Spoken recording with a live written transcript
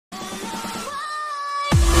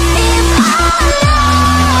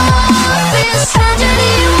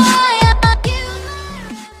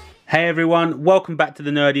Hey everyone, welcome back to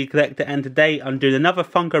the Nerdy Collector, and today I'm doing another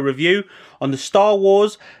Funko review on the Star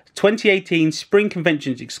Wars 2018 Spring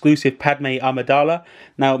Conventions exclusive Padmé Amidala.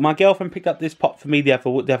 Now, my girlfriend picked up this pop for me the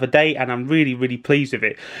other day, and I'm really pleased with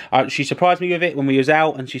it. She surprised me with it when we was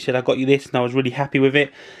out, and she said, I got you this, and I was really happy with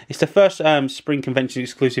it. It's the first Spring Convention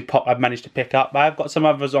exclusive pop I've managed to pick up. I've got some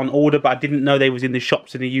others on order, but I didn't know they was in the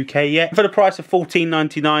shops in the UK yet. For the price of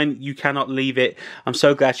 $14.99, you cannot leave it. I'm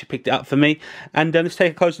so glad she picked it up for me. And let's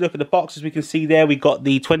take a closer look at the box. As we can see there, we got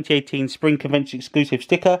the 2018 Spring Convention exclusive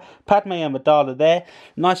sticker, Padmé Amidala there.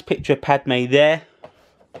 Nice picture of Padmé there.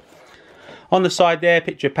 On the side there,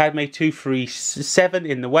 picture of Padmé 237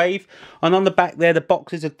 in the wave. And on the back there, the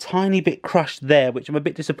box is a tiny bit crushed there, which I'm a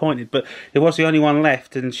bit disappointed, but it was the only one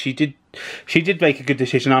left, and she did make a good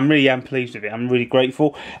decision. I really am pleased with it. I'm really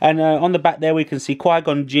grateful. And on the back there, we can see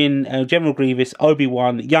Qui-Gon Jinn, General Grievous,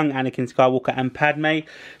 Obi-Wan, young Anakin Skywalker, and Padmé.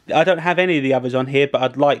 I don't have any of the others on here, but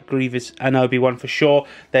I'd like Grievous and Obi-Wan for sure.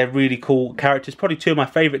 They're really cool characters. Probably two of my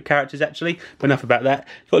favourite characters, actually. But enough about that.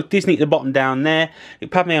 You've got Disney at the bottom down there.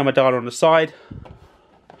 Padmé Amidala on the side.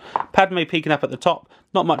 Padmé peeking up at the top.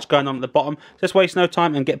 Not much going on at the bottom. Let's waste no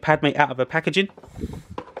time and get Padmé out of her packaging.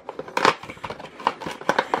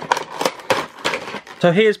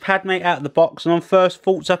 So here's Padmé out of the box, and on first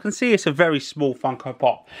thoughts I can see it's a very small Funko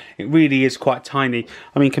Pop. It really is quite tiny,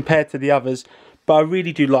 I mean, compared to the others, but I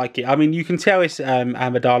really do like it. I mean, you can tell it's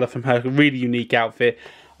Amidala from her really unique outfit.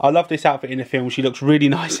 I love this outfit in the film. She looks really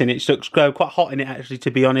nice in it. She looks quite hot in it, actually, to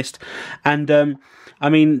be honest. And I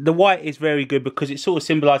mean, the white is very good because it sort of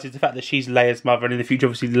symbolises the fact that she's Leia's mother, and in the future,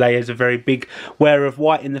 obviously, Leia's a very big wearer of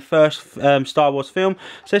white in the first Star Wars film.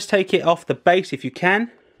 So let's take it off the base if you can.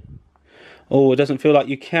 Oh, it doesn't feel like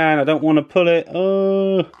you can. I don't want to pull it.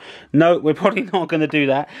 Oh, no, we're probably not going to do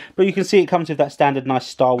that. But you can see it comes with that standard nice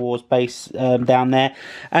Star Wars base down there.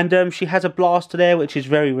 And she has a blaster there, which is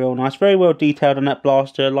real nice. Very well detailed on that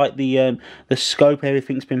blaster. I like the scope,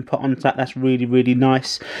 everything's been put onto that. That's really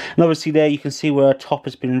nice. And obviously there you can see where her top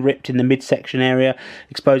has been ripped in the midsection area,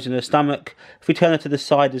 exposing her stomach. If we turn her to the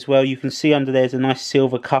side as well, you can see under there's a nice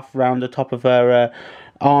silver cuff around the top of her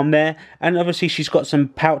arm there, and obviously she's got some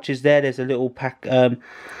pouches there. There's a little pack,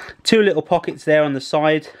 two little pockets there on the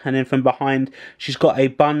side, and then from behind she's got a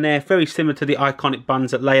bun there, very similar to the iconic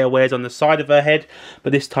buns that Leia wears on the side of her head,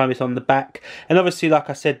 but this time it's on the back. And obviously,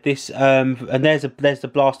 like I said, this and there's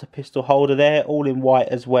the blaster pistol holder there, all in white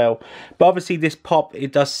as well. But obviously this pop,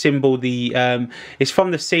 it does symbol the it's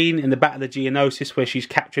from the scene in the Battle of Geonosis where she's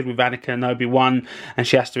captured with Anakin and Obi-Wan and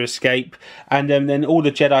she has to escape, and then all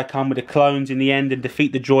the Jedi come with the clones in the end and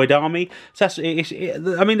defeat the droid army. So that's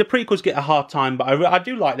I mean, the prequels get a hard time, but I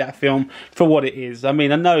do like that film for what it is. I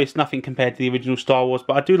mean, I know it's nothing compared to the original Star Wars,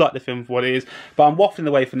 but I do like the film for what it is. But I'm waffling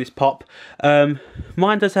away from this pop.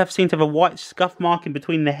 Mine does seem to have a white scuff mark in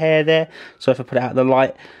between the hair there, so if I put it out of the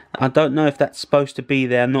light, I don't know if that's supposed to be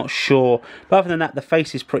there, I'm not sure. But other than that, the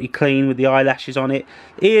face is pretty clean with the eyelashes on it.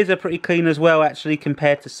 Ears are pretty clean as well, actually,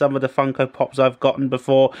 compared to some of the Funko Pops I've gotten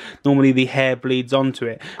before. Normally the hair bleeds onto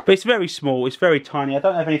it. But it's very small, it's very tiny. I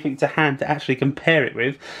don't have anything to hand to actually compare it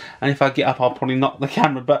with. And if I get up, I'll probably knock the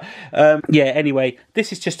camera. But yeah, anyway,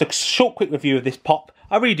 this is just a short, quick review of this pop.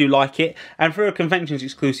 I really do like it, and for a conventions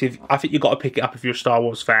exclusive, I think you've got to pick it up if you're a Star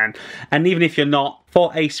Wars fan. And even if you're not,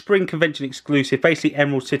 for a spring convention exclusive, basically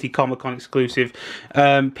Emerald City Comic Con exclusive,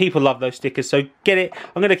 people love those stickers, so get it.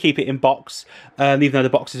 I'm going to keep it in box, even though the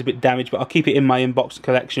box is a bit damaged, but I'll keep it in my inbox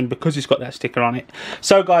collection because it's got that sticker on it.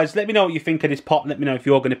 So guys, let me know what you think of this pop. Let me know if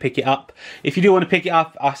you're going to pick it up. If you do want to pick it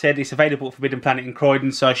up, I said it's available at Forbidden Planet in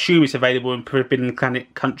Croydon, so I assume it's available in Forbidden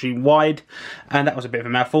Planet countrywide, and that was a bit of a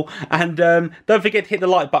mouthful. And don't forget to hit the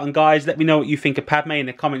like button, guys. Let me know what you think of Padmé in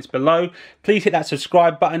the comments below. Please hit that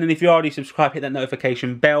subscribe button, and if you're already subscribed, hit that notification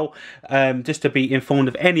bell just to be informed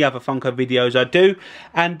of any other Funko videos I do.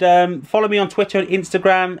 And follow me on Twitter and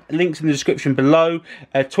Instagram, links in the description below.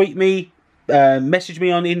 Tweet me, message me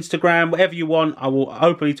on Instagram, whatever you want. I will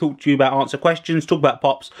openly talk to you about, answer questions, talk about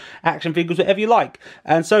pops, action figures, whatever you like.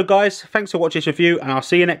 And so guys, thanks for watching this review, and I'll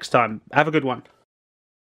see you next time. Have a good one.